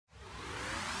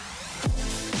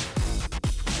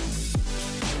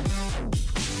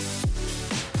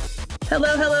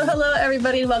Hello, hello, hello,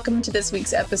 everybody. Welcome to this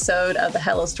week's episode of the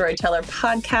Hello Storyteller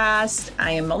podcast.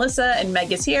 I am Melissa and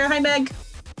Meg is here. Hi, Meg.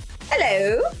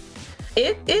 Hello.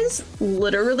 It is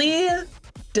literally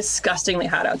disgustingly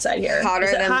hot outside here.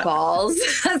 Hotter than hot? Balls.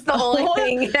 That's the only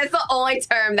thing. That's the only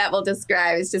term that will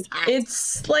describe. It's just hot.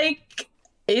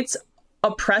 It's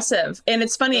oppressive. And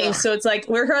it's funny. Ugh. So it's like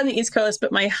we're here on the East Coast,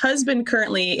 but my husband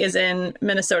currently is in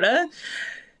Minnesota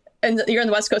and you're on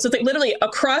the West Coast. So it's like literally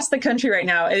across the country right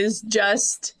now. It is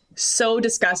just so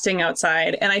disgusting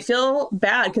outside. And I feel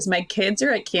bad because my kids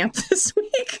are at camp this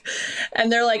week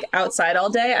and they're like outside all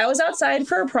day. I was outside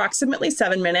for approximately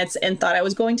 7 minutes and thought I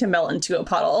was going to melt into a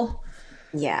puddle.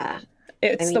 Yeah.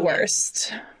 It's the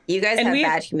worst. You guys have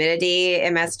bad humidity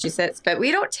in Massachusetts, but we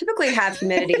don't typically have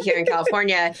humidity here in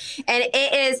California. And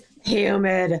it is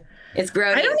humid. It's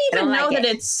gross. I don't even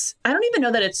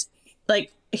know that it's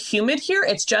like humid here.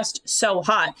 It's just so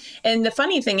hot. And the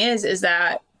funny thing is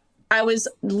that I was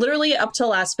literally up till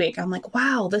last week. I'm like,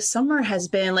 wow, this summer has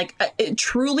been like, it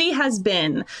truly has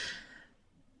been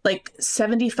like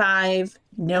 75,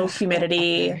 no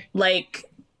humidity, like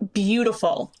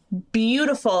beautiful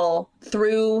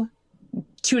through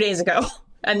 2 days ago.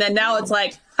 And then now it's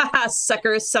like, haha,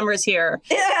 suckers, summer's here.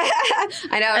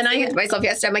 I know. I was thinking to myself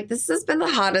yesterday, I'm like, this has been the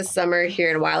hottest summer here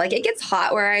in a while. Like, it gets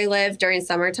hot where I live during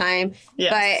summertime,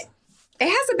 yes. But it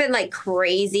hasn't been like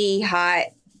crazy hot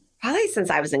probably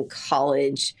since I was in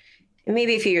college. And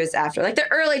maybe a few years after, like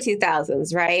the early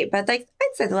 2000s, right? But like,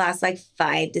 I'd say the last like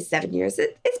 5 to 7 years,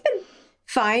 it's been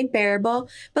fine, bearable.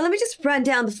 But let me just run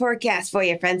down the forecast for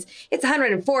you, friends. It's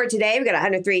 104 today. We got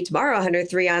 103 tomorrow,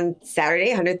 103 on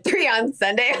Saturday, 103 on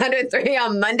Sunday, 103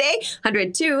 on Monday,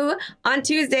 102 on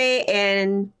Tuesday,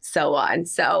 and so on.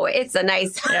 So it's a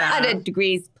nice 100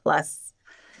 degrees plus.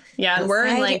 Yeah, and we're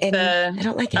in like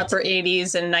the upper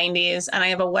 80s and 90s, and I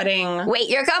have a wedding. Wait,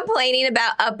 you're complaining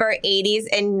about upper 80s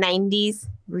and 90s?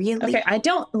 Really? Okay, I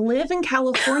don't live in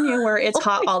California where it's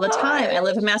hot all the time. I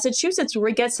live in Massachusetts where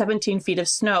we get 17 feet of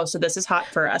snow, so this is hot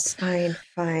for us. Fine.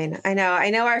 I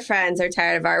know our friends are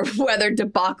tired of our weather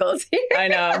debacles here. I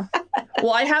know.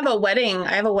 Well, I have a wedding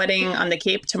on the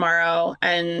Cape tomorrow,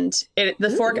 and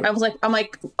I'm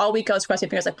like, all week I was crossing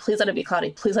fingers, like, please let it be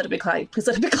cloudy, please let it be cloudy, please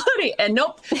let it be cloudy. And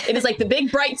nope, it is like the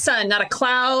big bright sun, not a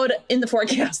cloud in the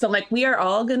forecast. I'm like, we are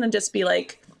all gonna just be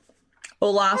like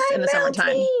Olaf in the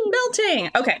summertime. Melting.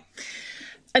 Okay.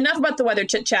 Enough about the weather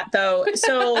chit chat though.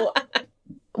 So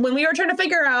when we were trying to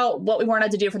figure out what we wanted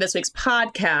to do for this week's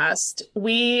podcast,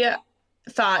 we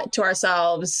thought to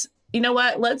ourselves, you know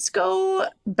what? Let's go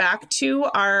back to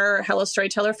our Hello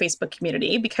Storyteller Facebook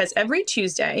community, because every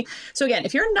Tuesday. So again,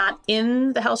 if you're not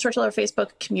in the Hello Storyteller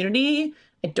Facebook community,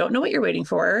 I don't know what you're waiting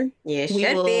for. You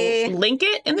should be. Link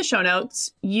it in the show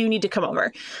notes. You need to come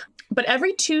over. But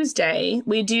every Tuesday,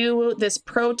 we do this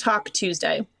Pro Talk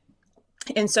Tuesday.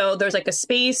 And so there's like a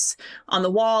space on the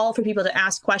wall for people to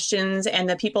ask questions, and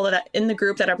the people that in the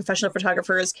group that are professional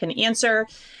photographers can answer.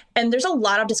 And there's a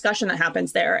lot of discussion that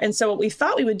happens there. And so what we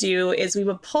thought we would do is we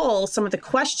would pull some of the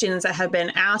questions that have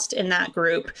been asked in that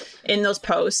group in those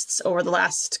posts over the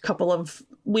last couple of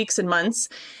weeks and months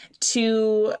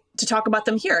to talk about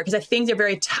them here, because I think they're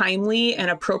very timely and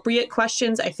appropriate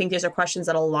questions. I think these are questions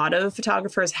that a lot of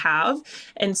photographers have.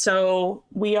 And so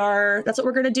that's what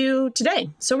we're going to do today.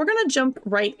 So we're going to jump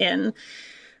right in.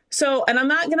 So, and I'm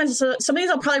not going to, some of these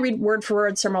I'll probably read word for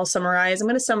word, some I'll summarize. I'm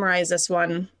going to summarize this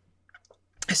one.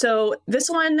 So this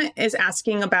one is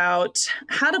asking about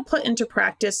how to put into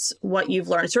practice what you've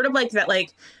learned. Sort of like that,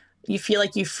 like you feel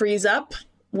like you freeze up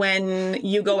when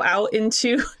you go out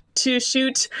to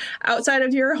shoot outside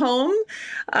of your home.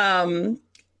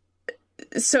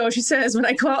 So she says, when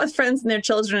I go out with friends and their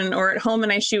children or at home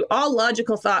and I shoot, all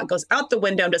logical thought goes out the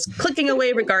window. I'm just clicking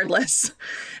away regardless.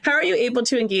 How are you able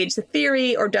to engage the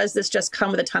theory, or does this just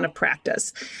come with a ton of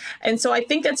practice? And so I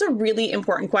think that's a really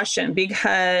important question,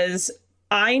 because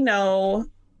I know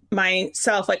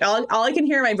myself, like all I can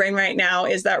hear in my brain right now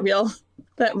is that real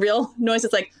noise.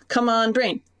 It's like, come on,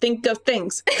 brain, think of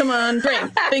things. Come on, brain,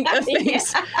 think of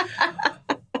things.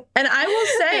 And I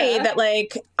will say that,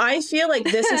 like, I feel like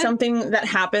this is something that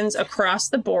happens across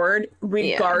the board,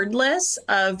 regardless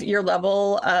of your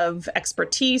level of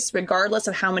expertise, regardless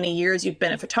of how many years you've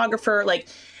been a photographer. Like,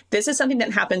 this is something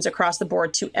that happens across the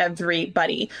board to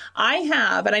everybody. I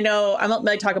have, and I know I'm going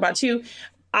to talk about it too,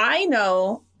 I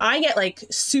know I get like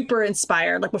super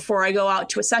inspired. Like before I go out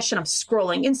to a session, I'm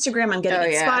scrolling Instagram, I'm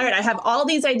getting inspired. I have all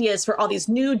these ideas for all these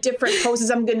new different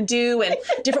poses I'm going to do and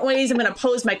different ways I'm going to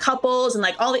pose my couples and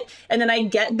like and then I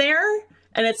get there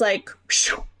and it's like,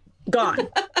 whoosh, gone.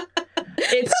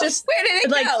 It's just where did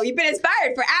it go? You've been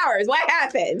inspired for hours. What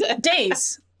happened?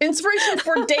 Days. inspiration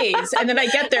for days. And then I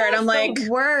get there and I'm like,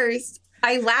 worst.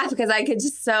 I laugh because I could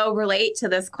just so relate to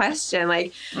this question.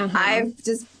 Like, I've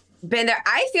just been there.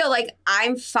 I feel like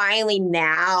I'm finally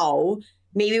now,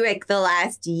 maybe like the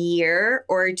last year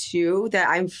or two, that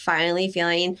I'm finally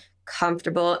feeling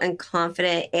comfortable and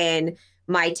confident in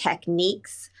my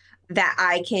techniques, that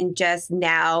I can just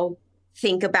now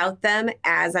think about them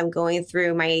as I'm going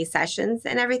through my sessions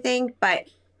and everything. But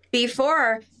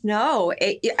before, no,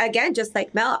 again, just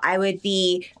like Mel, I would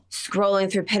be scrolling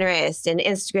through Pinterest and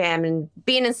Instagram and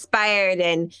being inspired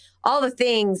and all the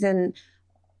things. And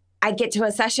I get to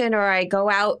a session or I go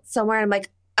out somewhere and I'm like,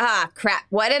 crap,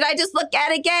 what did I just look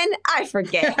at again? I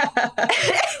forget.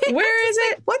 Where is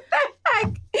it? What the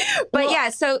heck? But yeah,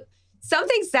 so some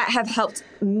things that have helped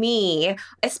me,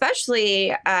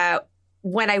 especially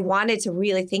when I wanted to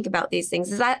really think about these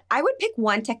things, is that I would pick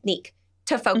one technique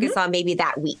to focus on maybe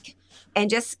that week and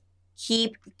just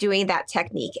keep doing that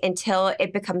technique until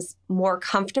it becomes more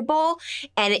comfortable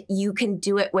and you can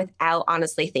do it without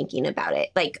honestly thinking about it.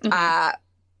 Like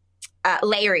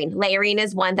layering. Layering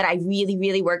is one that I really,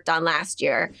 really worked on last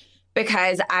year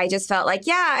because I just felt like,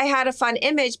 yeah, I had a fun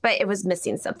image, but it was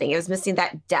missing something. It was missing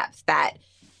that depth,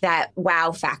 that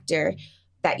wow factor,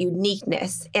 that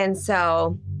uniqueness. And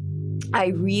so I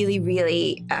really,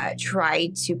 really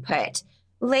tried to put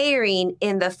layering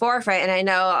in the forefront. And I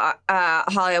know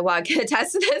Holly Awad can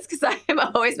attest to this because I'm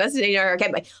always messaging her.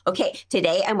 Okay,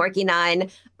 today I'm working on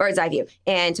bird's eye view,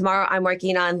 and tomorrow I'm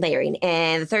working on layering,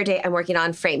 and the third day I'm working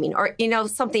on framing, or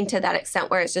something to that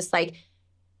extent where it's just like,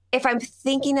 if I'm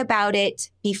thinking about it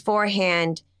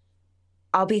beforehand,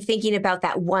 I'll be thinking about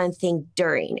that one thing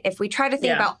during. If we try to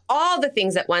think about all the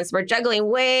things at once, we're juggling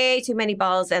way too many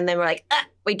balls, and then we're like,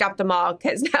 we dropped them all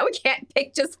because now we can't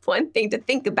pick just one thing to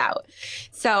think about.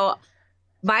 So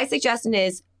my suggestion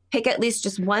is pick at least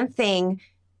just one thing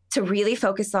to really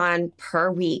focus on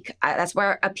per week. That's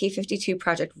where a P52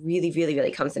 project really, really, really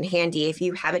comes in handy. If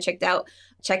you haven't check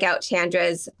out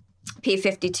Chandra's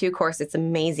P52 course. It's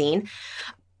amazing.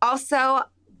 Also,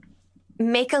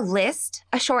 make a list,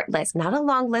 a short list, not a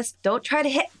long list. Don't try to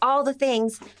hit all the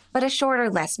things, but a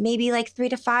shorter list, maybe like 3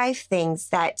 to 5 things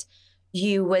that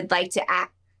you would like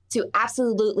to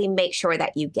absolutely make sure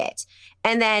that you get.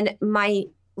 And then my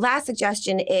last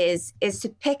suggestion is to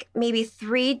pick maybe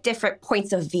 3 different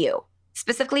points of view,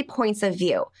 specifically points of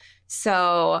view.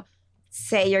 So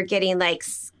say you're getting like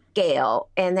scale,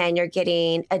 and then you're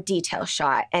getting a detail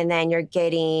shot, and then you're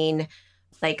getting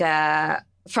like a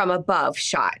from above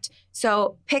shot.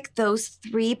 So pick those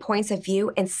 3 points of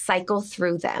view and cycle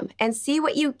through them and see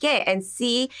what you get, and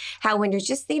see how when you're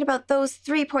just thinking about those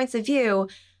 3 points of view,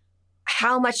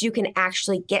 how much you can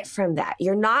actually get from that.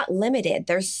 You're not limited.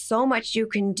 There's so much you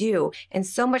can do and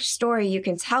so much story you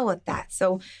can tell with that.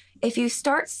 So if you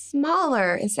start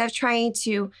smaller instead of trying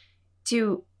to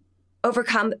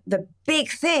overcome the big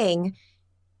thing,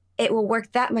 it will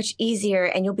work that much easier,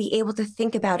 and you'll be able to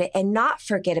think about it and not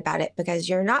forget about it because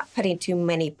you're not putting too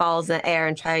many balls in the air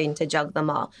and trying to juggle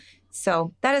them all.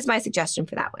 So that is my suggestion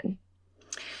for that one.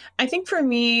 I think for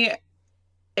me,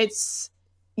 it's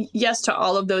yes to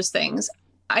all of those things.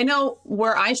 I know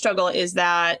where I struggle is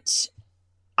that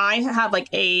I have like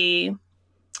a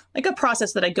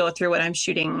process that I go through when I'm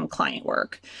shooting client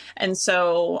work. And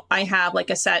so I have like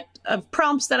a set of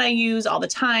prompts that I use all the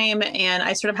time, and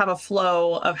I sort of have a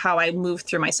flow of how I move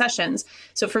through my sessions.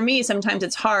 So for me, sometimes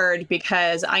it's hard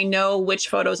because I know which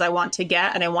photos I want to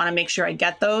get, and I want to make sure I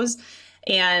get those.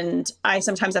 And I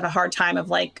sometimes have a hard time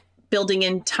of like building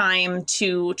in time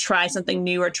to try something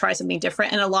new or try something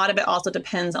different. And a lot of it also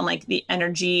depends on like the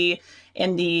energy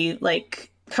and the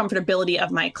like comfortability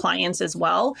of my clients as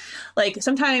well. Like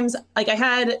sometimes, like I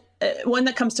had one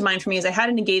that comes to mind for me is I had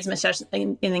an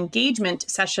engagement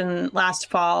session last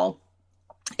fall,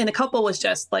 and the couple was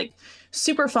just like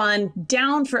super fun,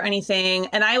 down for anything.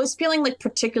 And I was feeling like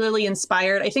particularly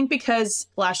inspired, I think because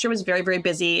last year was very, very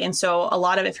busy. And so a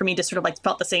lot of it for me just sort of like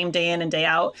felt the same day in and day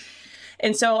out.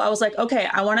 And so I was like, okay,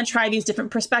 I want to try these different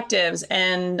perspectives.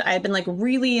 And I had been like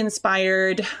really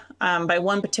inspired by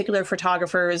one particular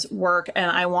photographer's work. And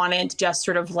I wanted to just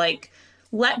sort of like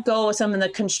let go of some of the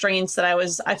constraints that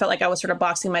I felt like I was sort of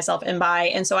boxing myself in by.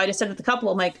 And so I just said to the couple,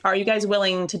 I'm like, are you guys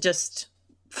willing to just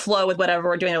flow with whatever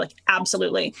we're doing? They're like,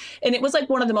 absolutely. And it was like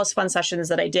one of the most fun sessions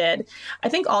that I did. I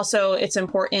think also it's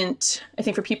important, I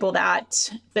think for people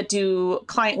that do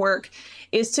client work,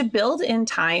 is to build in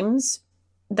times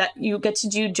that you get to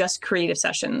do just creative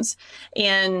sessions.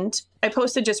 And I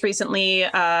posted just recently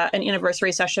an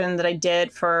anniversary session that I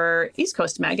did for East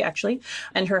Coast Meg, actually,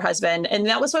 and her husband. And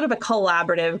that was sort of a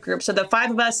collaborative group. So the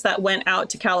 5 of us that went out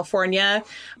to California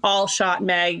all shot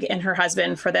Meg and her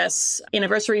husband for this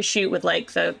anniversary shoot with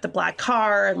like the black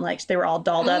car, and like they were all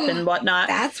dolled up and whatnot.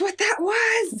 That's what that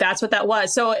was. That's what that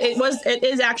was. So it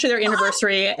is actually their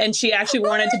anniversary, and she actually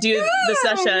wanted to do the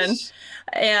session.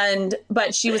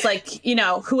 But she was like, you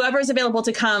know, whoever's available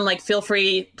to come, like, feel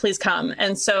free, please come.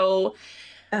 And so,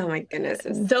 oh my goodness,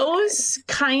 those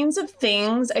kinds of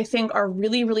things I think are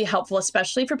really, really helpful,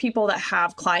 especially for people that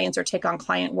have clients or take on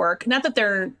client work. Not that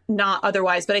they're not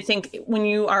otherwise, but I think when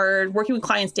you are working with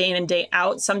clients day in and day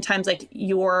out, sometimes like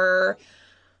you're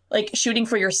like shooting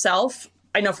for yourself,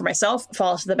 I know for myself,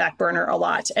 falls to the back burner a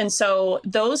lot. And so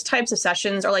those types of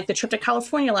sessions, or like the trip to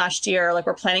California last year, like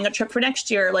we're planning a trip for next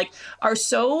year, like are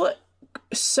so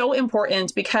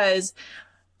important, because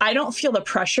I don't feel the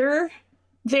pressure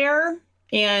there.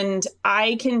 And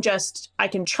I can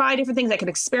try different things. I can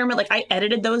experiment. Like I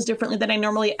edited those differently than I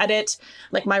normally edit,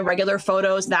 like my regular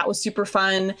photos. That was super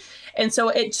fun. And so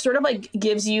it sort of like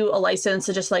gives you a license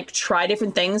to just like try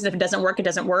different things. And if it doesn't work, it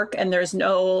doesn't work. And there's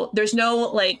no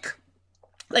like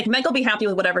Meg will be happy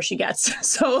with whatever she gets.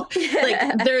 So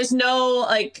like there's no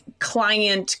like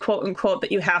client quote unquote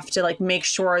that you have to like make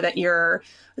sure that you're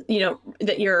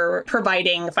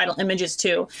providing final images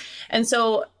to. And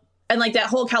so, and like that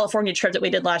whole California trip that we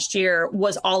did last year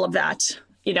was all of that.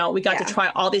 You know, we got to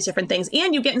try all these different things,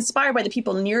 and you get inspired by the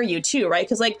people near you too, right?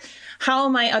 Because like how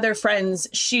my other friends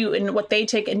shoot and what they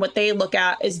take and what they look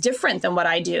at is different than what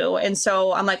I do. And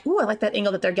so I'm like, ooh, I like that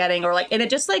angle that they're getting, or like, and it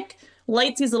just like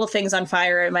lights these little things on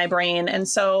fire in my brain. And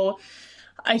so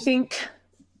I think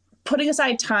putting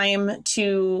aside time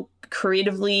to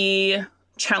creatively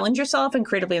challenge yourself and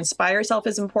creatively inspire yourself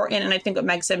is important. And I think what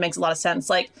Meg said makes a lot of sense.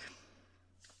 Like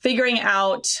figuring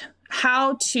out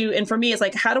how to, and for me, it's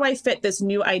like, how do I fit this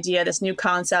new idea, this new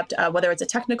concept, whether it's a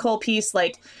technical piece,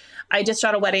 like I just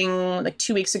shot a wedding like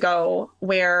 2 weeks ago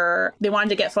where they wanted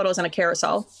to get photos on a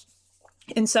carousel.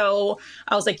 And so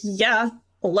I was like, yeah,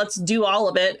 let's do all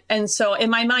of it. And so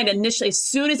in my mind, initially, as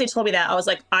soon as they told me that, I was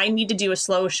like, I need to do a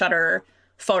slow shutter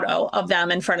photo of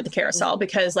them in front of the carousel,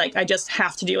 because like, I just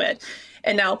have to do it.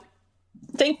 And now,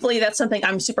 thankfully, that's something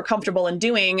I'm super comfortable in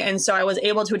doing. And so I was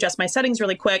able to adjust my settings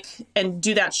really quick and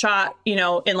do that shot, you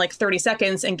know, in like 30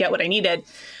 seconds and get what I needed.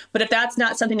 But if that's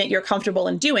not something that you're comfortable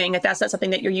in doing, if that's not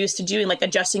something that you're used to doing, like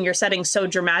adjusting your settings so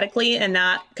dramatically in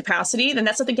that capacity, then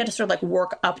that's something you have to sort of like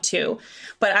work up to.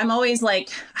 But I'm always like,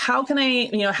 how can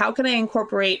I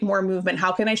incorporate more movement?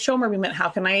 How can I show more movement? How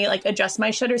can I like adjust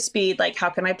my shutter speed? Like, how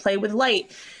can I play with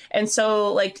light? And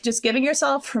so like just giving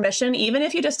yourself permission, even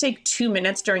if you just take 2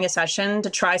 minutes during a session to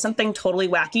try something totally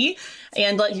wacky,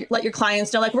 and let your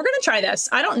clients know, like, we're going to try this.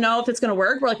 I don't know if it's going to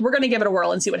work. We're going to give it a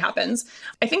whirl and see what happens.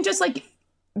 I think just like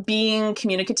being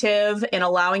communicative and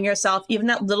allowing yourself even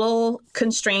that little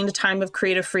constrained time of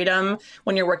creative freedom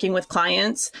when you're working with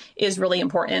clients is really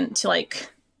important to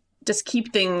like just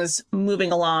keep things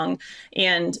moving along.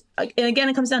 And again,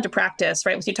 it comes down to practice,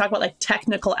 right? So you talk about like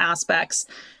technical aspects.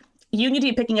 You need to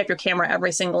be picking up your camera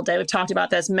every single day. We've talked about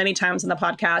this many times in the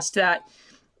podcast, that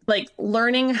like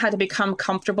learning how to become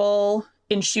comfortable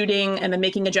in shooting and then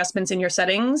making adjustments in your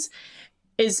settings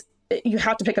is, you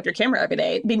have to pick up your camera every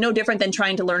day. It'd be no different than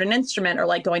trying to learn an instrument or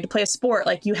like going to play a sport.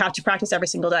 Like you have to practice every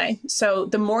single day. So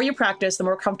the more you practice, the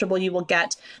more comfortable you will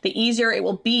get, the easier it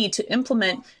will be to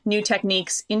implement new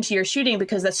techniques into your shooting,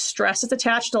 because the stress that's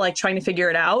attached to like trying to figure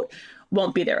it out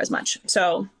won't be there as much.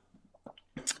 So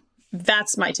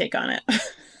that's my take on it.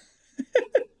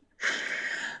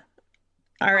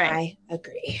 All right. I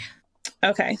agree.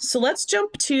 Okay, so let's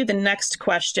jump to the next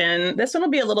question. This one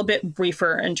will be a little bit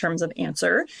briefer in terms of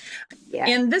answer. Yeah.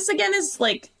 And this again is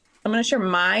like, I'm going to share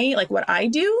what I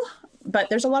do, but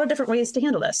there's a lot of different ways to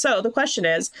handle this. So the question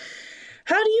is,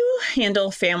 how do you handle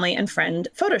family and friend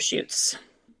photo shoots?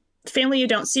 Family you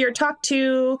don't see or talk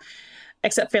to,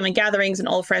 except family gatherings, and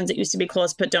old friends that used to be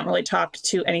close but don't really talk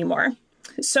to anymore.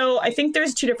 So I think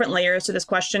there's 2 different layers to this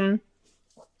question.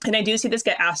 And I do see this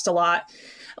get asked a lot.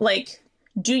 Like,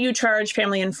 do you charge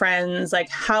family and friends? Like,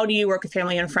 how do you work with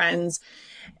family and friends?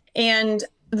 And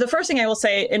the first thing I will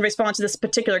say in response to this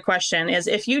particular question is,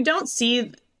 if you don't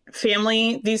see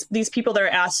family, these people that are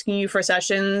asking you for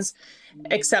sessions,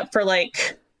 except for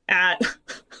like at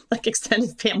like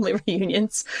extended family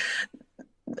reunions,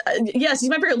 yes, you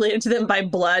might be related to them by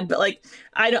blood, but like,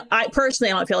 I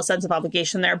personally don't feel a sense of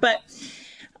obligation there. But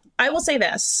I will say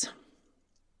this.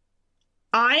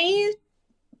 I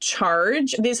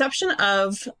charge, the exception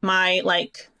of my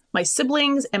like my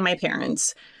siblings, and my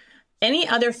parents. Any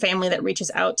other family that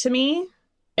reaches out to me,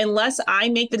 unless I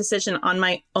make the decision on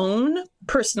my own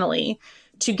personally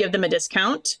to give them a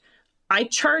discount, I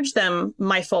charge them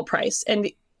my full price. And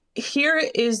here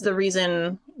is the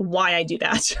reason why I do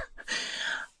that.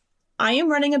 I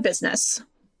am running a business,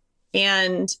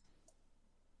 and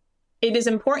it is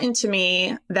important to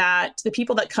me that the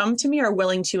people that come to me are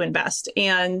willing to invest.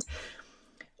 And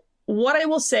what I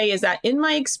will say is that in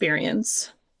my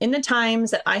experience, in the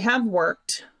times that I have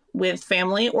worked with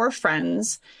family or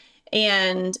friends,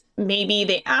 and maybe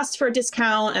they asked for a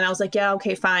discount and I was like, yeah,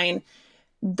 okay, fine.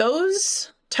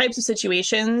 Those types of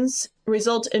situations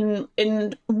result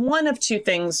in one of two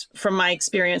things from my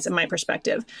experience and my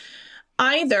perspective.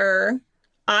 Either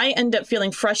I end up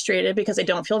feeling frustrated because I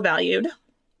don't feel valued,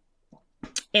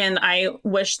 and I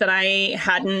wish that I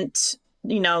hadn't,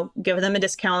 given them a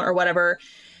discount or whatever,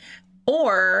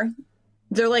 or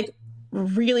they're like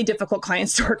really difficult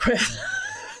clients to work with.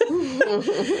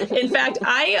 In fact,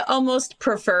 I almost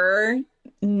prefer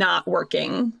not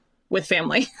working with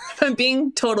family, if I'm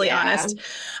being totally honest.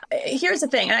 Here's the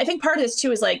thing. And I think part of this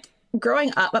too is like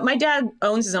growing up, but my dad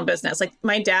owns his own business. Like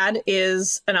my dad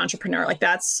is an entrepreneur.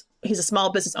 He's a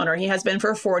small business owner. He has been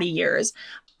for 40 years.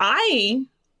 I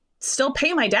still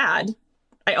pay my dad.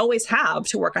 I always have,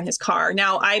 to work on his car.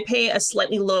 Now I pay a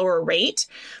slightly lower rate,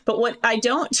 but what I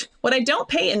don't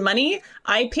pay in money,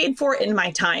 I paid for in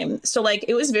my time. So like,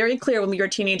 it was very clear when we were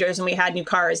teenagers and we had new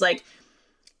cars, like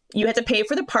you had to pay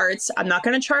for the parts. I'm not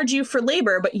going to charge you for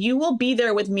labor, but you will be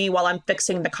there with me while I'm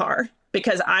fixing the car,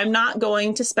 because I'm not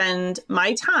going to spend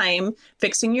my time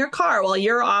fixing your car while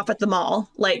you're off at the mall.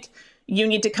 Like you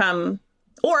need to come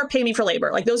or pay me for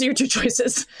labor. Like those are your two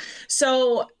choices.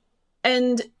 So,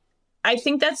 and I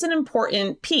think that's an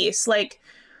important piece. Like,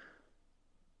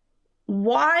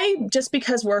 why, just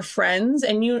because we're friends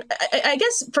and I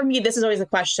guess for me, this is always a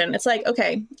question. It's like,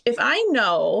 okay, if I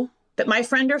know that my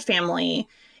friend or family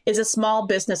is a small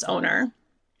business owner,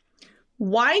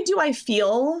 why do I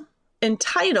feel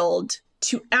entitled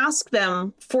to ask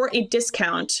them for a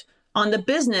discount on the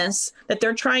business that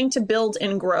they're trying to build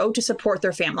and grow to support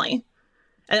their family?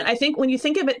 And I think when you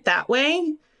think of it that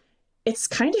way, it's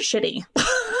kind of shitty.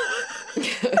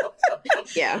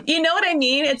 Yeah. You know what I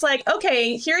mean? It's like,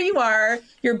 okay, here you are,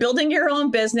 you're building your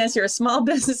own business, you're a small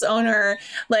business owner.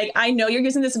 Like, I know you're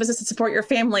using this business to support your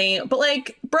family, but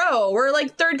like, bro, we're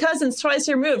like third cousins, twice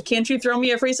removed. Can't you throw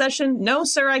me a free session? No,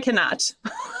 sir, I cannot.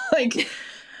 Like,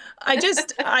 I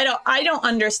don't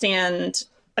understand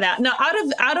that. Now,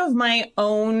 out of my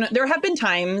own, there have been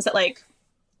times that like,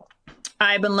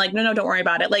 I've been like, no, don't worry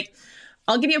about it. Like,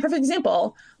 I'll give you a perfect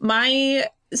example. My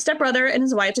stepbrother and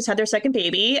his wife just had their second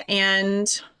baby,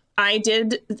 and I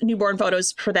did newborn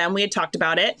photos for them. We had talked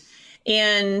about it,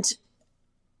 and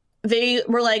they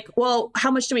were like, well, how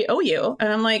much do we owe you?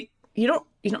 And I'm like, you don't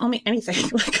owe me anything.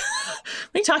 Like,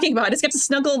 what are you talking about? I just got to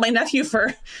snuggle my nephew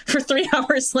for 3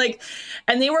 hours. Like,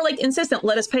 and they were like insistent,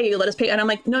 let us pay you. And I'm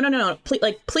like, no,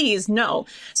 please, no.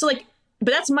 So like,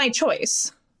 but that's my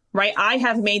choice, right? I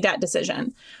have made that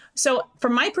decision. So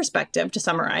from my perspective, to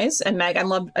summarize, and Meg, I'd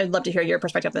love to hear your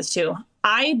perspective on this too.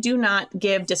 I do not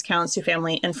give discounts to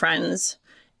family and friends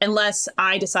unless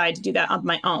I decide to do that on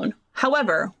my own.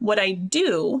 However, what I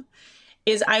do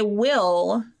is I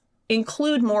will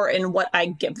include more in what I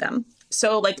give them.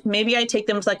 So like maybe I take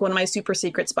them to like one of my super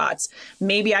secret spots.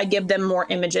 Maybe I give them more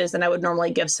images than I would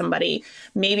normally give somebody.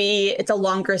 Maybe it's a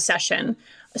longer session.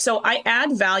 So I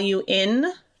add value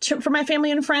for my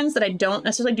family and friends that I don't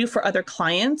necessarily do for other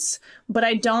clients, but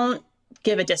I don't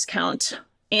give a discount.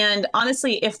 And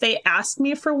honestly, if they ask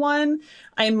me for one,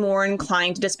 I'm more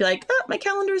inclined to just be like, oh, my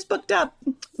calendar is booked up.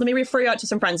 Let me refer you out to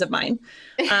some friends of mine.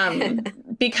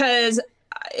 Because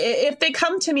if they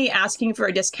come to me asking for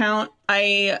a discount,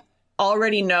 I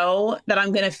already know that how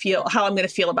I'm going to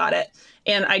feel about it.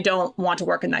 And I don't want to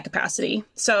work in that capacity.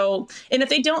 So, and if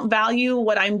they don't value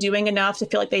what I'm doing enough to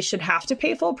feel like they should have to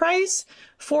pay full price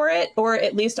for it, or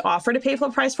at least offer to pay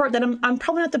full price for it, then I'm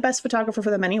probably not the best photographer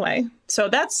for them anyway. So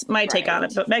that's my take on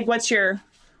it. But Meg, what's your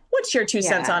 2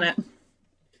 cents on it?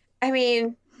 I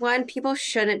mean, one, people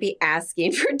shouldn't be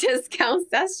asking for discounts.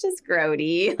 That's just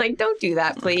grody. Like, don't do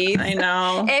that, please. I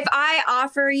know. If I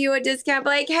offer you a discount,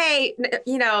 like, hey,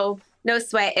 no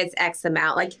sweat, it's X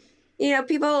amount. Like,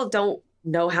 people don't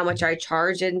know how much I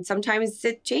charge, and sometimes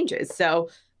it changes.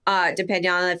 So depending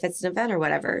on if it's an event or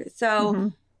whatever.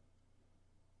 So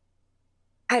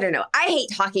I don't know. I hate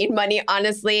talking money,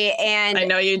 honestly. And I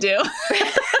know you do.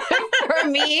 For for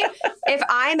me, if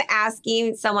I'm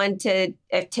asking someone to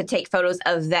take photos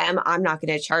of them, I'm not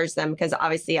going to charge them because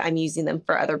obviously I'm using them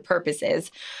for other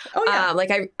purposes. Oh, yeah.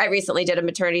 Like I recently did a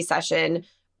maternity session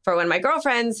for one of my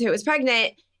girlfriends who was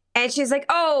pregnant. And she's like,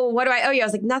 oh, what do I owe you? I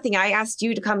was like, nothing. I asked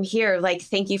you to come here. Like,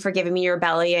 thank you for giving me your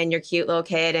belly and your cute little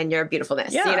kid and your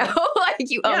beautifulness. You know, like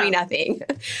you owe me nothing.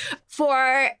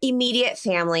 For immediate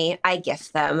family, I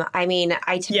gift them. I mean,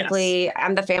 I typically,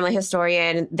 I'm the family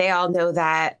historian. They all know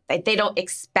that. Like, they don't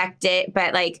expect it.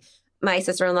 But like my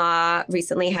sister-in-law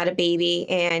recently had a baby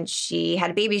and she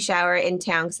had a baby shower in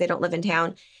town because they don't live in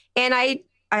town. And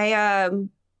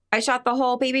I shot the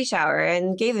whole baby shower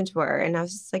and gave them to her. And I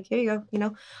was just like, here you go, you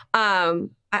know. I'm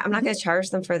not going to charge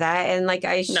them for that. And like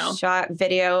I shot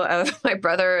video of my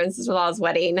brother and sister-in-law's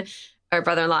wedding, or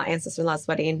brother-in-law and sister-in-law's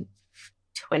wedding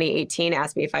 2018.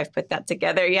 Asked me if I've put that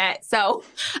together yet. So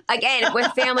again, with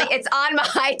family, it's on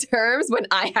my terms when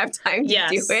I have time to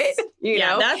do it. You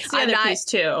know, that's the other piece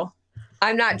too.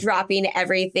 I'm not dropping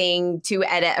everything to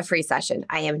edit a free session.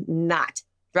 I am not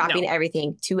dropping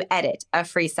everything to edit a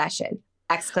free session.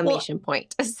 Exclamation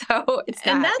point. So it's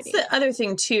not that's the other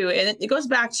thing too. And it goes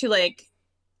back to like,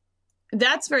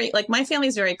 that's very, like my family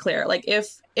is very clear. Like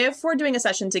if we're doing a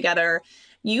session together,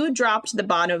 you dropped to the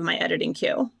bottom of my editing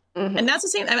queue. Mm-hmm. And that's the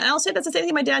same. I mean, I'll say that's the same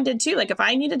thing my dad did too. Like if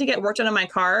I needed to get work done on my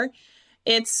car,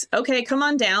 it's okay, come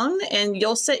on down and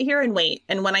you'll sit here and wait.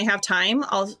 And when I have time,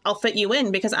 I'll fit you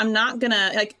in because I'm not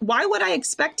gonna like, why would I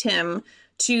expect him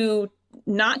to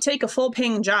not take a full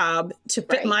paying job to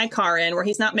fit my car in where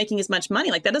he's not making as much money?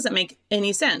 Like that doesn't make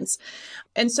any sense.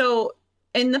 And so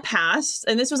in the past,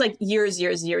 and this was like years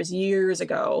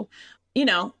ago, you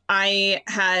know, I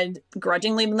had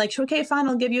grudgingly been like, okay, fine,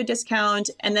 I'll give you a discount.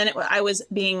 And then I was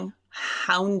being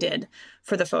hounded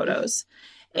for the photos.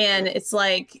 And it's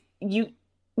like,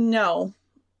 no.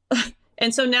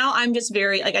 And so now I'm just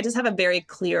very, like, I just have a very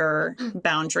clear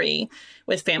boundary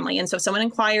with family. And so if someone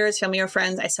inquires, family or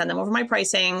friends, I send them over my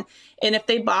pricing. And if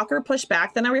they balk or push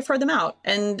back, then I refer them out.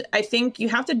 And I think you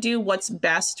have to do what's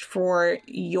best for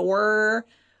your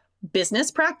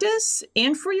business practice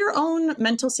and for your own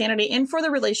mental sanity and for the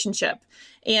relationship.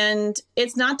 And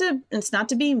it's not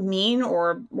to be mean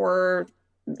or,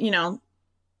 you know,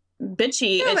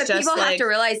 bitchy. No, it's but just people like, have to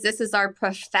realize this is our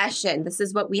profession. This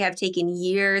is what we have taken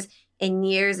years and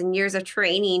years and years of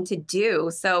training to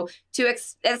do. So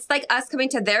it's like us coming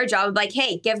to their job, like,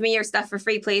 hey, give me your stuff for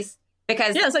free, please.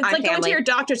 Because it's like going to your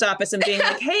doctor's office and being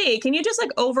like, hey, can you just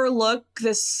like overlook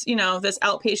this, you know, this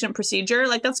outpatient procedure?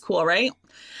 Like, that's cool, right?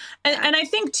 And I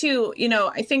think too, you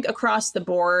know, I think across the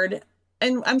board,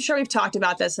 and I'm sure we've talked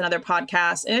about this in other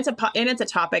podcasts, and it's a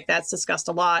topic that's discussed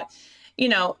a lot. You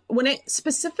know, when it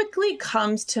specifically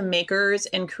comes to makers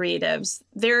and creatives,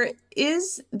 there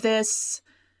is this,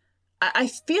 I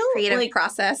feel creative like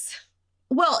process.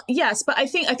 Well, yes, but I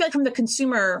feel like from the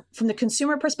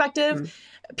consumer perspective,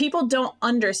 people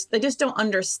they just don't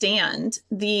understand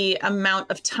the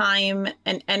amount of time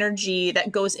and energy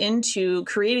that goes into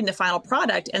creating the final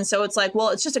product. And so it's like, well,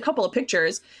 it's just a couple of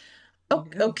pictures.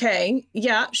 Okay,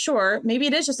 yeah, sure. Maybe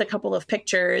it is just a couple of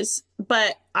pictures,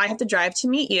 but I have to drive to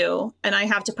meet you and I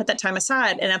have to put that time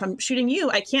aside. And if I'm shooting you,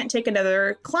 I can't take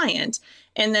another client.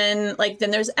 And then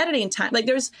there's editing time.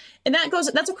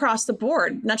 That's across the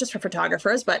board, not just for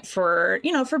photographers, but for,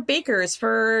 you know, for bakers,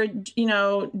 for, you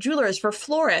know, jewelers, for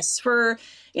florists, for,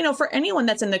 you know, for anyone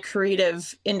that's in the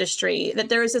creative industry, that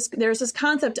there's this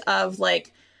concept of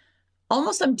like,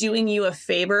 almost I'm doing you a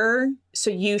favor, so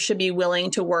you should be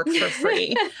willing to work for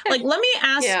free. Like, let me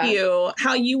ask you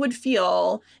how you would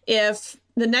feel if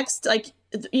the next, like,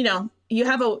 you know, you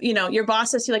have your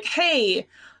boss says to you like, hey,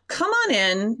 come on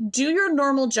in, do your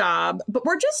normal job, but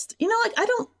we're just, you know,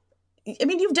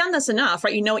 like, you've done this enough,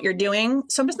 right? You know what you're doing,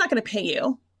 so I'm just not going to pay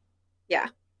you. Yeah.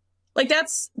 Like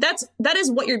that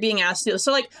is what you're being asked to do.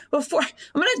 So like before,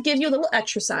 I'm going to give you a little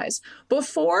exercise.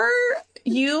 Before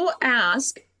you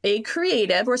ask a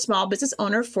creative or small business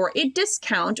owner for a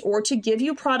discount or to give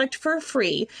you product for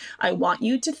free, I want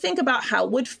you to think about how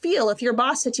it would feel if your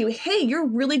boss said to you, hey, you're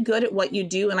really good at what you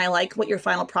do and I like what your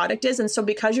final product is. And so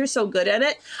because you're so good at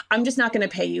it, I'm just not going to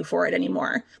pay you for it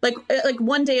anymore. Like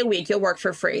 1 day a week, you'll work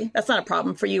for free. That's not a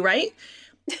problem for you, right?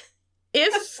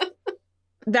 If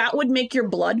that would make your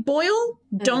blood boil,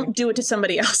 don't do it to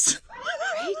somebody else.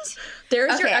 Right?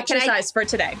 There's your exercise for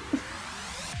today.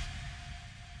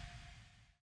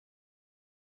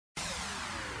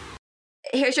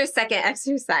 Here's your second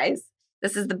exercise.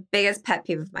 This is the biggest pet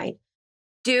peeve of mine.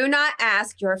 Do not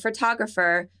ask your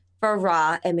photographer for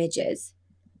raw images.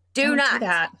 Don't do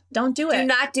that. Don't do it. Do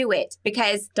not do it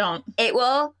because it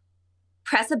will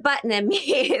press a button in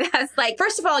me that's like,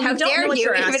 first of all, you how don't dare know what you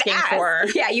you're even asking ask? for.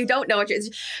 Yeah, you don't know what you're.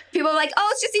 People are like, oh,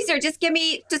 it's just easier. Just give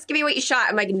me what you shot.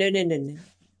 I'm like, no.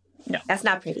 No. That's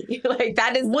not pretty. Like,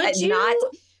 that is Would you- not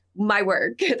my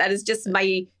work. That is just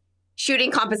my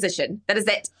shooting composition. That is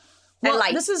it. And Well,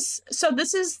 light. this is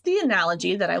the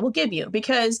analogy that I will give you,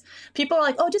 because people are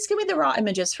like, oh, just give me the raw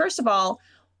images. First of all,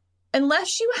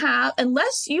 unless you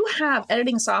have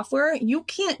editing software, you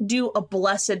can't do a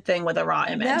blessed thing with a raw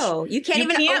image. No, you can't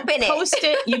even open it. Post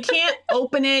it. You can't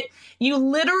open it. You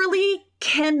literally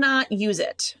cannot use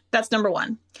it. That's number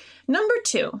one. Number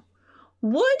two,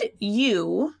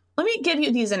 let me give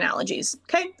you these analogies,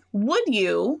 okay? Would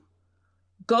you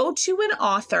go to an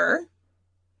author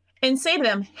and say to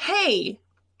them, hey,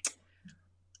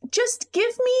 just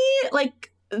give me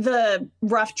like the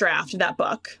rough draft of that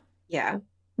book, Yeah.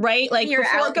 right? Like Give me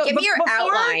your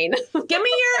outline. give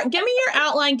me your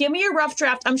outline, give me your rough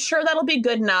draft. I'm sure that'll be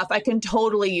good enough. I can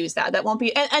totally use that. That won't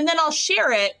be, and then I'll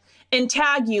share it and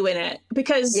tag you in it,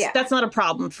 because that's not a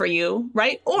problem for you,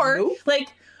 right? Or like,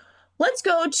 let's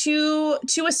go to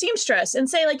a seamstress and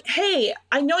say like, hey,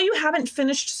 I know you haven't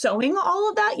finished sewing all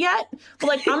of that yet, but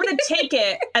like, I'm going to take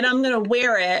it and I'm going to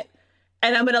wear it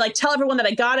and I'm going to like tell everyone that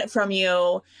I got it from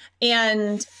you.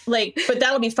 And like, but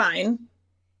that'll be fine,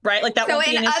 right? Like that won't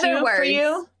be an issue for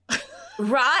you.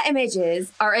 Raw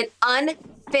images are an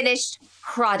unfinished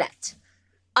product.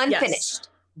 Unfinished.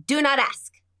 Yes. Do not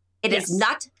ask. It is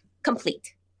not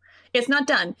complete. It's not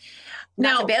done.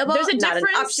 Not now, available, there's a not an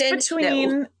difference option,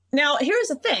 between... no. Now, here's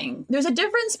the thing. There's a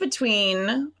difference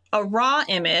between a raw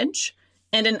image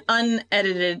and an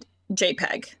unedited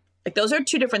JPEG. Like, those are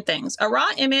two different things. A raw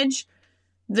image,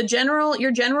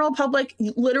 your general public,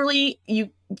 you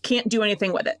can't do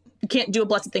anything with it. You can't do a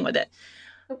blessed thing with it.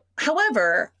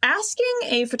 However, asking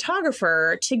a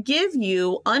photographer to give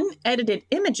you unedited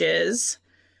images...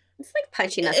 It's like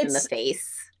punching us in the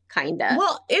face, kind of.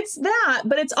 Well, it's that,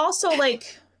 but it's also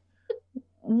like...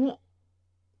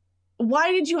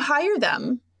 why did you hire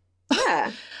them?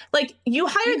 Yeah. Like, you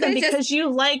hired them because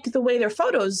you like the way their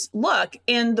photos look.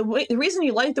 And the reason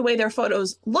you like the way their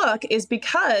photos look is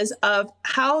because of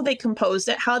how they composed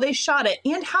it, how they shot it,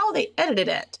 and how they edited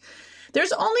it.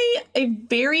 There's only a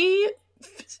very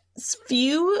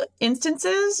few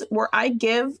instances where I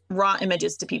give raw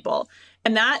images to people.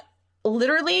 And that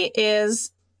literally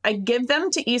is, I give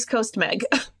them to East Coast Meg.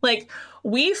 Like,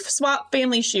 we swap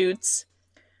family shoots.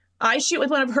 I shoot with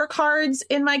one of her cards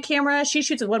in my camera. She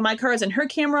shoots with one of my cards in her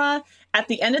camera. At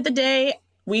the end of the day,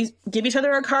 we give each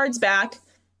other our cards back.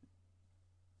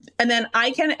 And then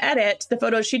I can edit the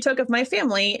photos she took of my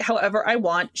family however I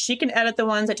want. She can edit the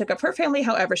ones I took of her family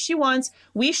however she wants.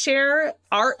 We share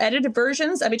our edited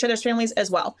versions of each other's families as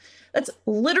well. That's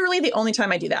literally the only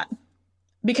time I do that.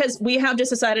 Because we have just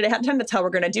decided ahead of time that's how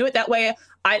we're going to do it. That way,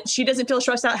 she doesn't feel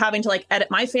stressed out having to like edit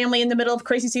my family in the middle of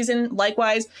crazy season.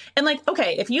 Likewise, and like,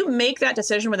 okay, if you make that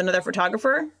decision with another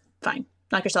photographer, fine,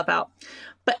 knock yourself out.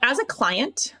 But as a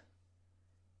client,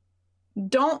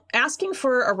 asking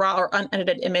for a raw or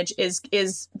unedited image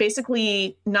is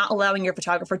basically not allowing your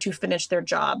photographer to finish their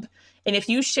job. And if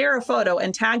you share a photo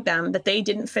and tag them that they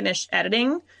didn't finish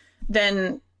editing,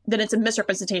 then it's a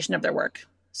misrepresentation of their work.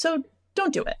 So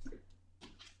don't do it.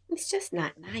 It's just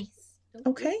not nice.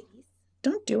 Okay.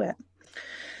 Don't do it.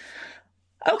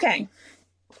 Okay.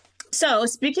 So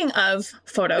speaking of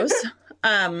photos,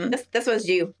 this one's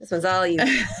you. This one's all you.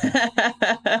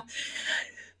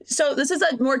 So this is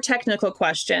a more technical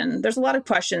question. There's a lot of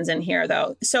questions in here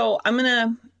though. So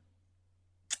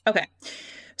okay.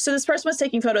 So this person was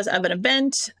taking photos of an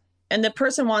event and the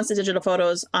person wants the digital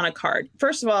photos on a card.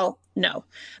 First of all, no.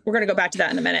 We're going to go back to that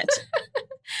in a minute.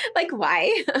 Like,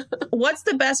 why? What's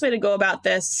the best way to go about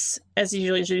this? As you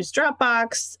usually use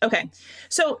Dropbox. Okay.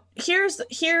 So here's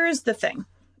the thing.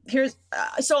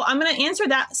 So I'm going to answer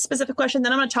that specific question.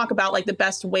 Then I'm going to talk about like the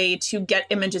best way to get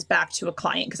images back to a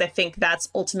client, because I think that's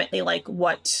ultimately like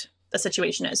what the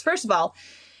situation is. First of all,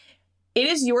 it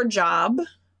is your job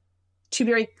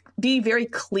to be very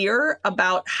clear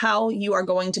about how you are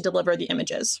going to deliver the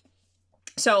images.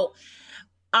 So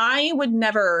I would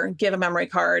never give a memory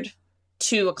card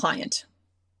to a client.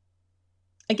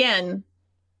 Again,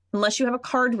 unless you have a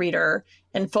card reader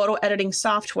and photo editing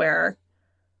software,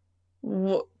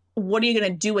 what are you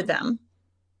going to do with them?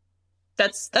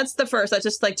 That's the first. That's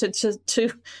just like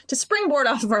to springboard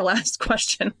off of our last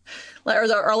question or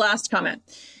our last comment.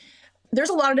 There's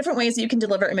a lot of different ways that you can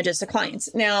deliver images to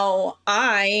clients. Now,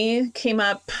 I came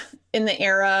up in the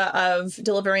era of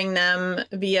delivering them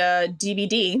via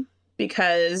DVD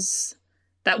because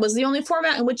that was the only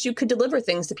format in which you could deliver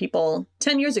things to people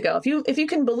 10 years ago, if you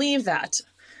can believe that.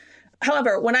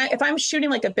 However, if I'm shooting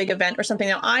like a big event or something,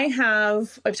 now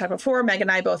I've talked before, Meg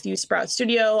and I both use Sprout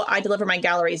Studio. I deliver my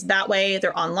galleries that way.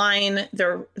 They're online.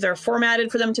 They're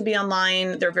formatted for them to be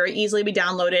online. They're very easily be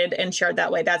downloaded and shared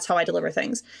that way. That's how I deliver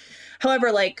things.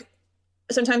 However, like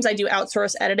sometimes I do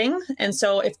outsource editing. And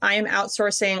so if I am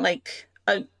outsourcing like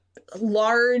a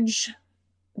large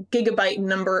gigabyte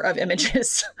number of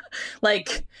images,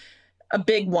 like a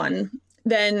big one,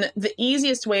 then the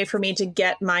easiest way for me to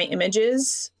get my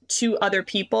images to other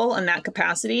people in that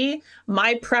capacity,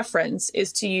 my preference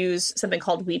is to use something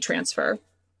called WeTransfer.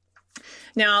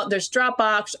 Now, there's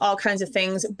Dropbox, all kinds of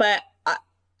things, but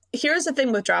here's the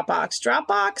thing with Dropbox.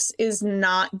 Dropbox is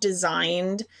not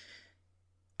designed,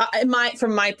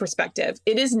 from my perspective,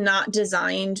 it is not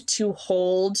designed to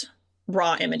hold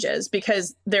raw images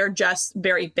because they're just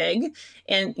very big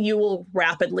and you will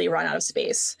rapidly run out of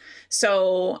space.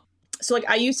 So like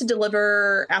I used to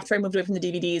deliver, after I moved away from the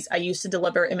DVDs, I used to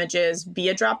deliver images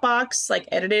via Dropbox, like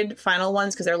edited final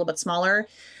ones because they're a little bit smaller.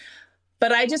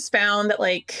 But I just found that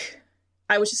like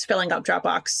I was just filling up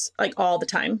Dropbox like all the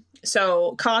time.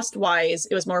 So cost wise,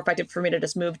 it was more effective for me to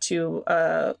just move to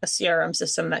a CRM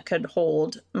system that could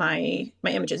hold my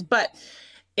images. But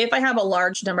if I have a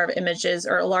large number of images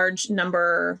or a large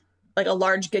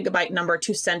gigabyte number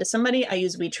to send to somebody, I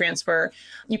use WeTransfer.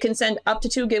 You can send up to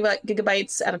 2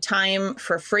 gigabytes at a time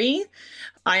for free.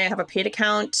 I have a paid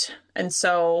account, and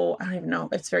so I don't even know,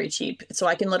 it's very cheap. So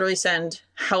I can literally send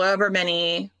however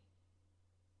many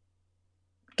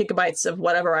gigabytes of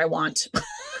whatever I want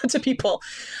to people.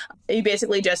 You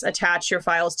basically just attach your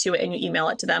files to it and you email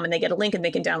it to them and they get a link and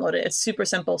they can download it. It's super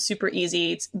simple, super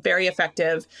easy. It's very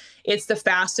effective. It's the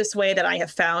fastest way that I have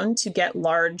found to get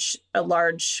a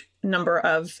large number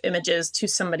of images to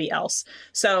somebody else.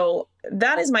 So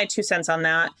that is my 2 cents on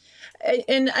that.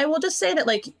 And I will just say that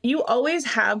like you always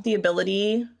have the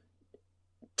ability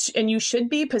and you should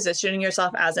be positioning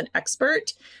yourself as an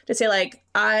expert to say like,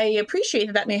 I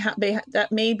appreciate that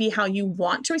that may be how you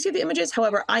want to receive the images.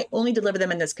 However, I only deliver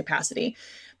them in this capacity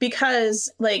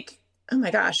because like, oh my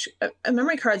gosh,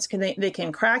 memory cards they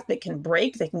can crack, they can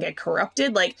break, they can get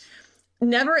corrupted. Like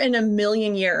never in a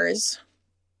million years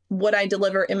would I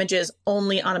deliver images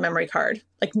only on a memory card.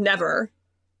 Like never,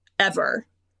 ever,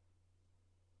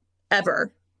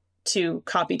 ever to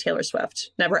copy Taylor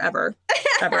Swift. Never, ever,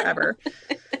 ever, ever.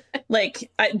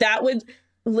 Like that would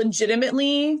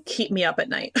legitimately keep me up at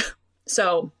night.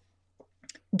 So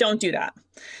don't do that.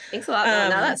 Thanks a lot.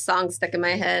 Now that song's stuck in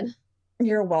my head.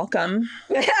 You're welcome.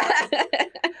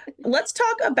 Let's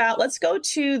go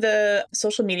to the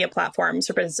social media platforms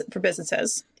for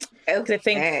businesses. Okay. I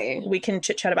think we can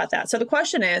chit chat about that. So the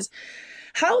question is,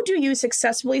 how do you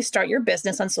successfully start your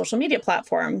business on social media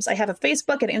platforms? I have a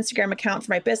Facebook and Instagram account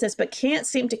for my business, but can't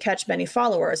seem to catch many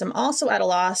followers. I'm also at a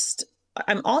loss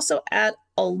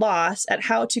at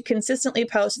how to consistently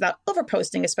post without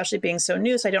overposting, especially being so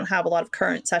new. So I don't have a lot of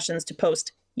current sessions to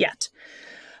post yet.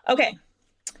 Okay.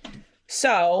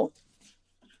 So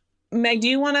Meg, do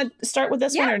you want to start with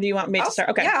this one or do you want me to start?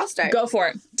 Okay. Yeah, I'll start. Go for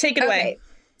it. Take it away.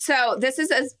 So this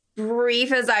is as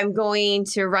brief as I'm going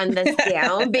to run this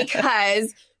down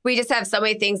because we just have so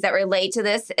many things that relate to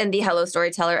this in the Hello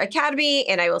Storyteller Academy,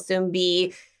 and I will soon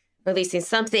be releasing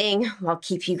something. I'll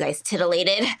keep you guys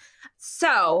titillated.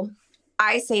 So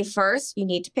I say first, you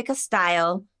need to pick a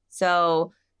style.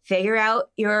 So figure out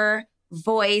your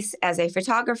voice as a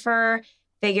photographer,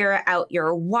 figure out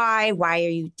your why. Why are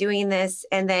you doing this?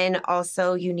 And then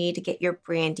also you need to get your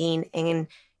branding and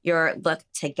your look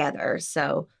together.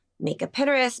 So make a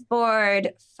Pinterest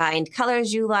board, find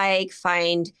colors you like,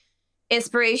 find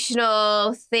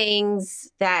inspirational things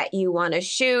that you want to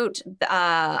shoot,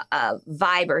 a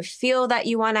vibe or feel that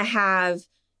you want to have.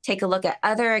 Take a look at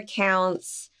other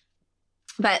accounts,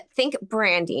 but think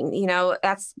branding. You know,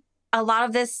 that's a lot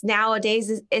of this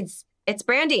nowadays it's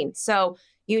branding. So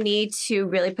you need to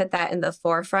really put that in the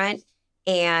forefront.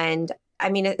 And I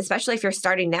mean, especially if you're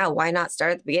starting now, why not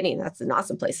start at the beginning? That's an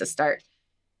awesome place to start.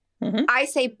 Mm-hmm. I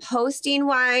say posting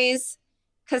wise,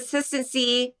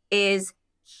 consistency is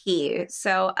key.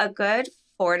 So a good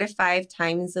 4 to 5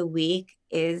 times a week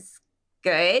is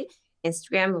good.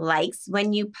 Instagram likes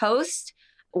when you post.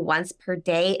 Once per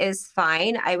day is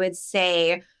fine. I would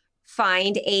say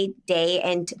find a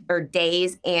day or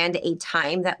days and a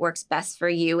time that works best for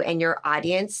you and your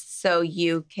audience so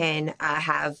you can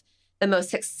have the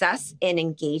most success in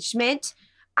engagement.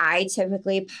 I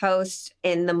typically post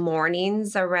in the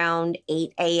mornings around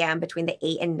 8 a.m., between the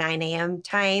 8 and 9 a.m.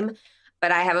 time.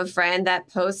 But I have a friend that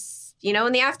posts,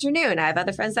 in the afternoon. I have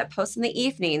other friends that post in the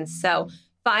evenings. So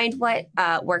find what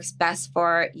works best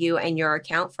for you and your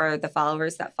account, for the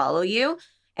followers that follow you,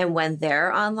 And when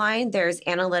they're online, there's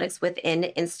analytics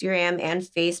within Instagram and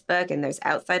Facebook, and there's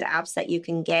outside apps that you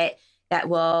can get that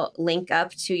will link up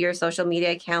to your social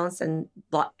media accounts, and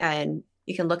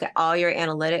you can look at all your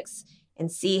analytics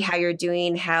and see how you're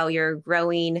doing, how you're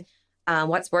growing,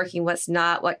 what's working, what's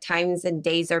not, what times and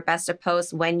days are best to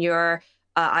post, when your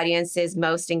audience is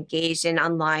most engaged in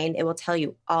online. It will tell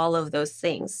you all of those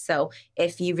things. So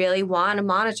if you really want to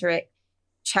monitor it,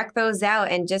 check those out.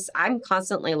 And I'm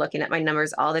constantly looking at my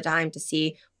numbers all the time to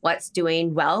see what's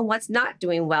doing well and what's not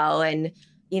doing well. And,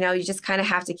 you just kind of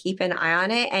have to keep an eye on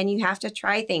it, and you have to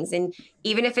try things. And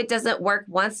even if it doesn't work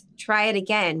once, try it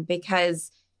again,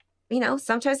 because,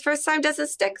 sometimes first time doesn't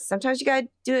stick. Sometimes you got to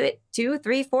do it 2,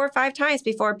 3, 4, 5 times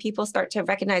before people start to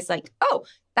recognize, like, oh,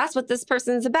 that's what this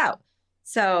person's about.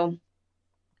 So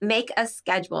make a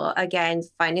schedule. Again,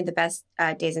 finding the best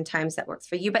days and times that works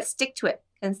for you, but stick to it.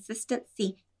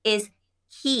 Consistency is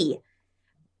key.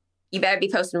 You better be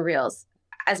posting reels.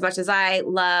 As much as I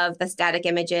love the static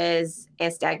images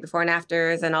and static before and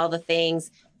afters and all the things,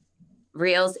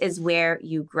 reels is where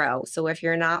you grow. So if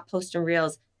you're not posting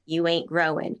reels, you ain't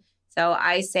growing. So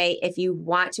I say, if you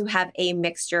want to have a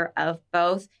mixture of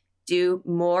both, do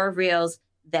more reels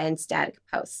than static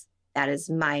posts. That is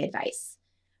my advice.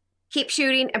 Keep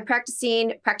shooting and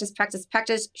practicing. Practice, practice,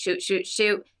 practice. Shoot, shoot,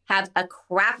 shoot. Have a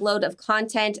crap load of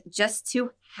content just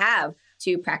to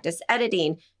practice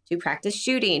editing, to practice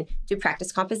shooting, to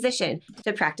practice composition,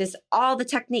 to practice all the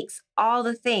techniques, all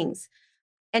the things.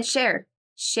 And share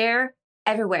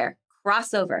everywhere.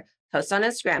 Crossover. Post on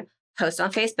Instagram. Post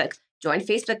on Facebook. Join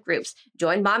Facebook groups.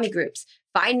 Join mommy groups.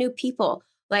 Find new people.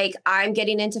 Like, I'm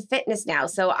getting into fitness now,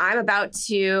 so I'm about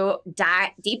to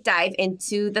deep dive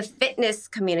into the fitness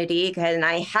community, and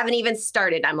I haven't even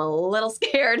started. I'm a little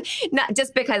scared, not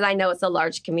just because I know it's a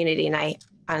large community and I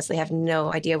honestly have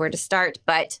no idea where to start,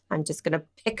 but I'm just going to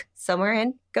pick somewhere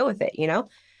and go with it,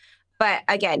 But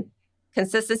again,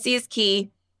 consistency is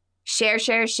key.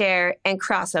 Share, and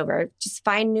crossover. Just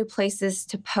find new places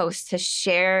to post, to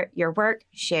share your work,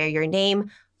 share your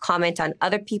name, comment on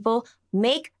other people,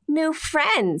 make new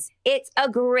friends. It's a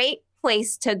great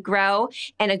place to grow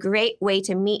and a great way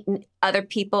to meet other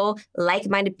people,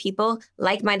 like-minded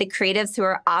creatives who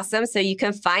are awesome. So you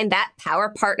can find that power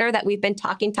partner that we've been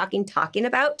talking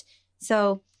about.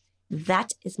 So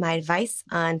that is my advice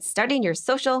on starting your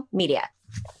social media.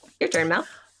 Your turn, Mel.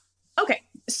 Okay,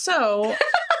 so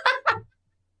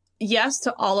yes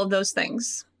to all of those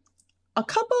things. A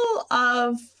couple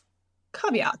of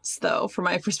caveats, though, from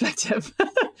my perspective.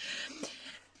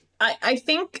 I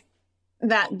think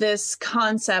that this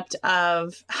concept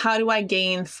of how do I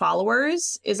gain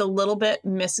followers is a little bit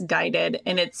misguided.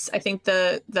 And I think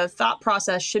the thought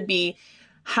process should be,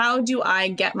 how do I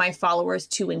get my followers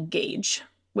to engage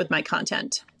with my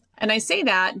content? And I say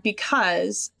that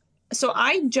because, so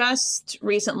I just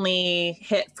recently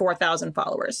hit 4,000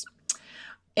 followers.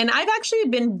 And I've actually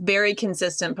been very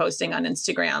consistent posting on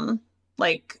Instagram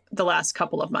like the last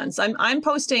couple of months. I'm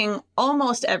posting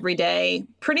almost every day,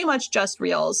 pretty much just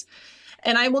reels.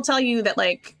 And I will tell you that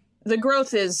like the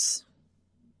growth is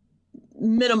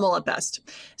minimal at best.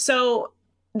 So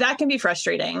that can be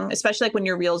frustrating, especially like when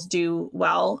your reels do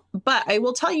well. But I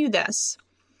will tell you this.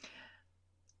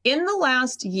 In the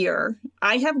last year,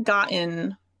 I have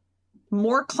gotten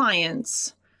more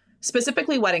clients,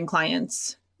 specifically wedding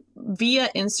clients, via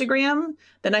Instagram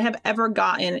than I have ever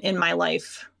gotten in my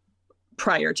life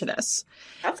prior to this.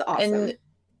 That's awesome. And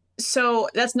so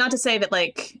that's not to say that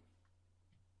like,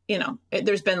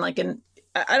 there's been like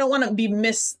I don't want to be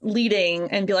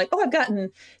misleading and be like, oh, I've gotten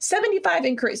 75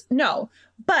 inquiries. No,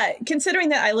 but considering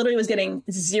that I literally was getting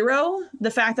 0,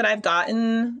 the fact that I've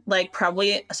gotten like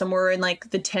probably somewhere in like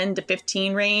the 10 to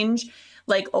 15 range,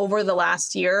 like over the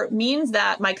last year, means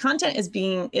that my content is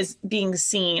being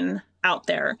seen out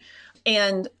there.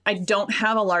 And I don't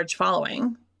have a large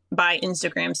following by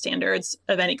Instagram standards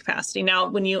of any capacity. Now,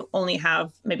 when you only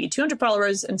have maybe 200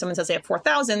 followers and someone says they have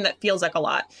 4,000, that feels like a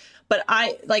lot. But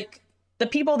I like the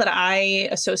people that I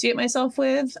associate myself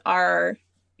with are,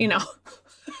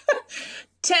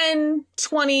 10,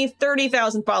 20,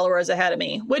 30,000 followers ahead of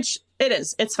me, which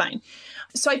it's fine.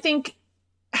 So I think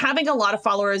having a lot of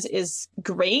followers is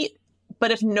great,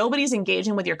 but if nobody's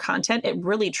engaging with your content, it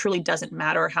really truly doesn't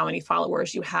matter how many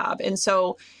followers you have. And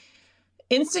so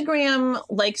Instagram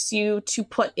likes you to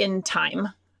put in time.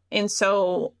 And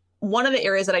so one of the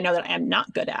areas that I know that I am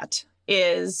not good at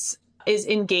is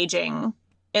engaging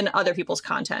in other people's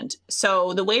content.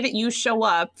 So the way that you show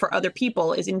up for other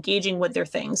people is engaging with their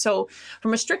thing. So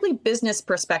from a strictly business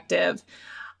perspective,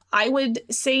 I would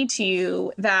say to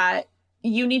you that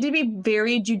you need to be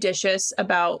very judicious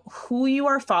about who you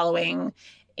are following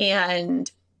and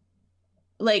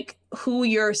like who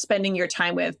you're spending your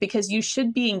time with, because you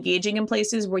should be engaging in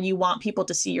places where you want people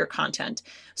to see your content.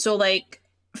 So like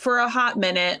for a hot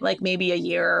minute, like maybe a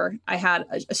year, I had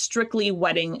a strictly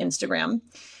wedding Instagram.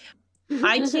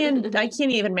 I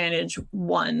can't even manage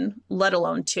one, let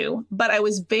alone two. But I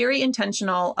was very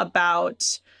intentional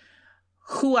about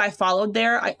who I followed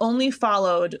there. I only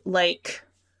followed like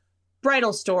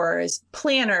bridal stores,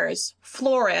 planners,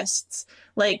 florists,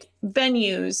 like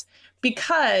venues,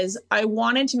 because I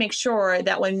wanted to make sure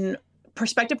that when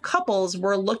prospective couples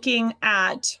were looking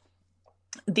at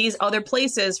these other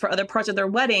places for other parts of their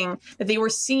wedding, that they were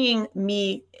seeing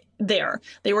me there.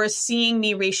 They were seeing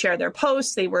me reshare their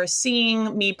posts. They were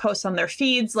seeing me post on their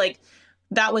feeds. Like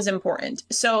that was important.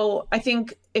 So I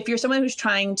think if you're someone who's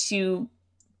trying to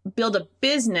build a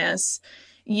business,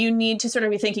 you need to sort of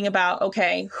be thinking about,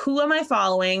 okay, who am I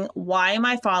following? Why am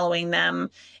I following them?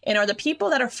 And are the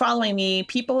people that are following me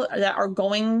people that are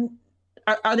going,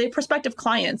 are they prospective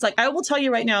clients? Like I will tell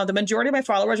you right now, the majority of my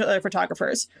followers are other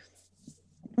photographers,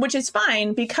 which is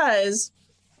fine because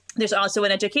there's also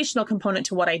an educational component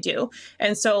to what I do.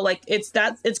 And so like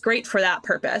it's great for that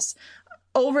purpose.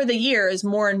 Over the years,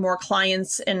 more and more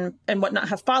clients and whatnot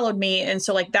have followed me. And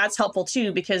so like that's helpful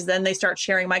too, because then they start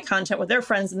sharing my content with their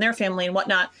friends and their family and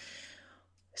whatnot.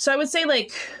 So I would say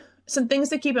like some things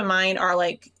to keep in mind are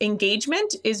like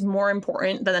engagement is more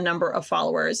important than the number of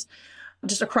followers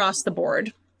just across the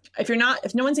board. If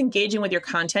no one's engaging with your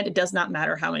content, it does not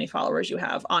matter how many followers you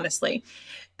have, honestly.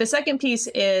 The second piece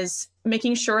is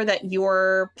making sure that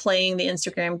you're playing the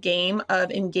Instagram game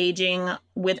of engaging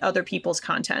with other people's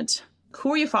content.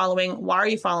 Who are you following? Why are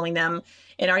you following them?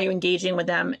 And are you engaging with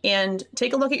them? And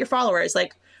take a look at your followers.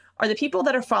 Like, are the people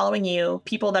that are following you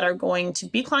people that are going to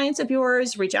be clients of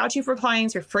yours, reach out to you for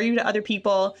clients, refer you to other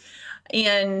people?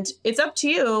 And it's up to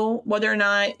you whether or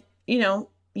not,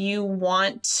 you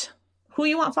want who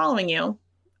you want following you.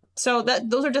 So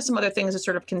those are just some other things to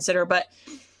sort of consider. But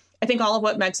I think all of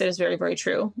what Meg said is very, very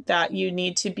true, that you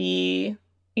need to be,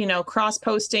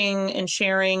 cross-posting and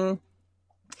sharing.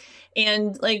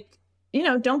 And like,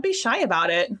 don't be shy about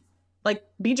it. Like,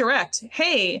 be direct.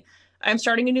 Hey, I'm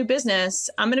starting a new business.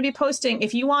 I'm going to be posting.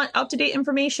 If you want up-to-date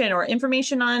information or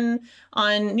information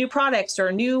on new products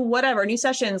or new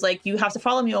sessions, like you have to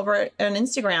follow me over on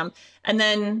Instagram. And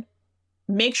then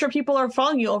make sure people are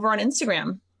following you over on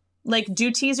Instagram. Like,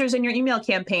 do teasers in your email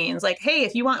campaigns. Like, hey,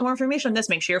 if you want more information on this,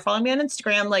 make sure you're following me on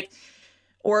Instagram, like,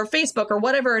 or Facebook or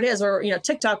whatever it is, or,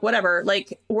 TikTok, whatever,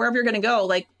 like wherever you're going to go,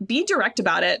 like be direct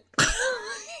about it.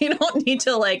 You don't need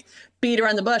to like beat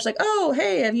around the bush. Like, oh,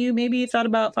 hey, have you maybe thought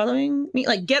about following me?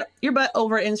 Like, get your butt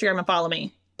over at Instagram and follow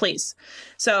me, please.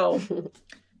 So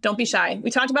don't be shy. We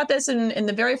talked about this in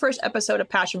the very first episode of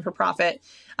Passion for Profit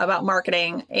about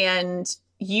marketing, and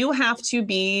you have to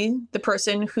be the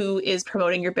person who is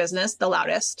promoting your business the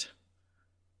loudest.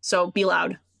 So be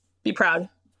loud, be proud.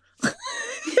 I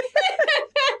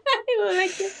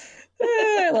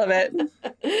love it.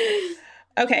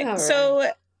 Okay. All so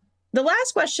right. The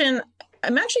last question, I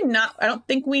don't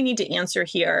think we need to answer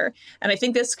here. And I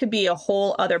think this could be a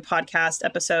whole other podcast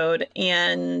episode.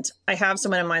 And I have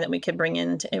someone in mind that we could bring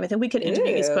in. I think we could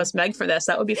interview East Coast Meg for this.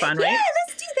 That would be fun, right? Yeah,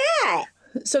 let's do that.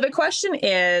 So the question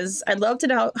is, I'd love to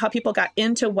know how people got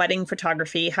into wedding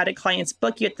photography. How did clients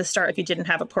book you at the start if you didn't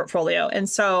have a portfolio? And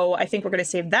so I think we're going to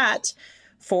save that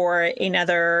for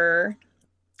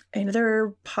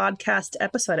another podcast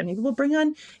episode. And maybe we'll bring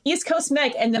on East Coast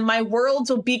Meg, and then my worlds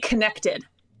will be connected.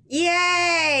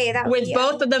 Yay! With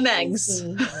both of the Megs.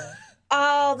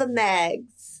 All the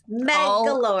Megs. Meg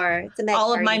galore. It's a Meg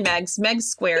all party. Of my Megs. Megs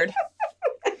squared.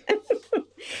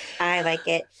 I like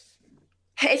it.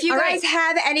 If you guys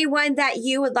have anyone that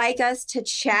you would like us to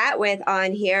chat with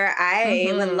on here,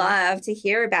 I would love to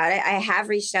hear about it. I have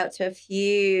reached out to a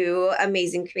few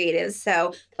amazing creatives,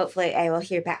 so hopefully I will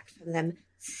hear back from them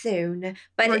soon.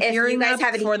 But we're if you guys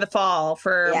have any for the fall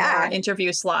for more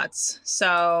interview slots,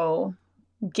 so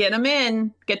get them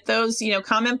in. Get those,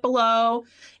 comment below.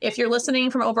 If you're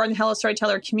listening from over in the Hello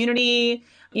Storyteller community,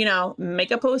 make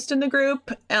a post in the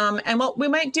group. And what we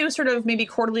might do sort of maybe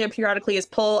quarterly or periodically is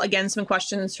pull again some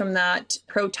questions from that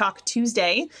Pro Talk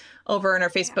Tuesday over in our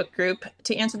Facebook group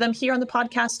to answer them here on the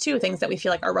podcast too. Things that we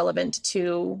feel like are relevant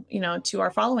to, to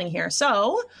our following here.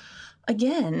 So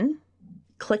again,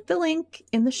 click the link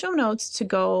in the show notes to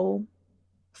go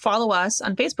follow us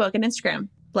on Facebook and Instagram.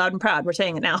 Loud and proud. We're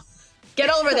saying it now. Get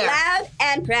over there. Loud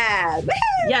and proud.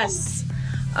 Woo-hoo! Yes.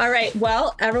 All right.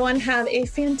 Well, everyone have a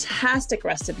fantastic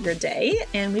rest of your day.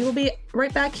 And we will be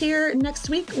right back here next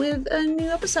week with a new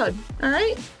episode. All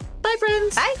right. Bye,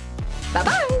 friends. Bye.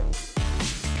 Bye-bye.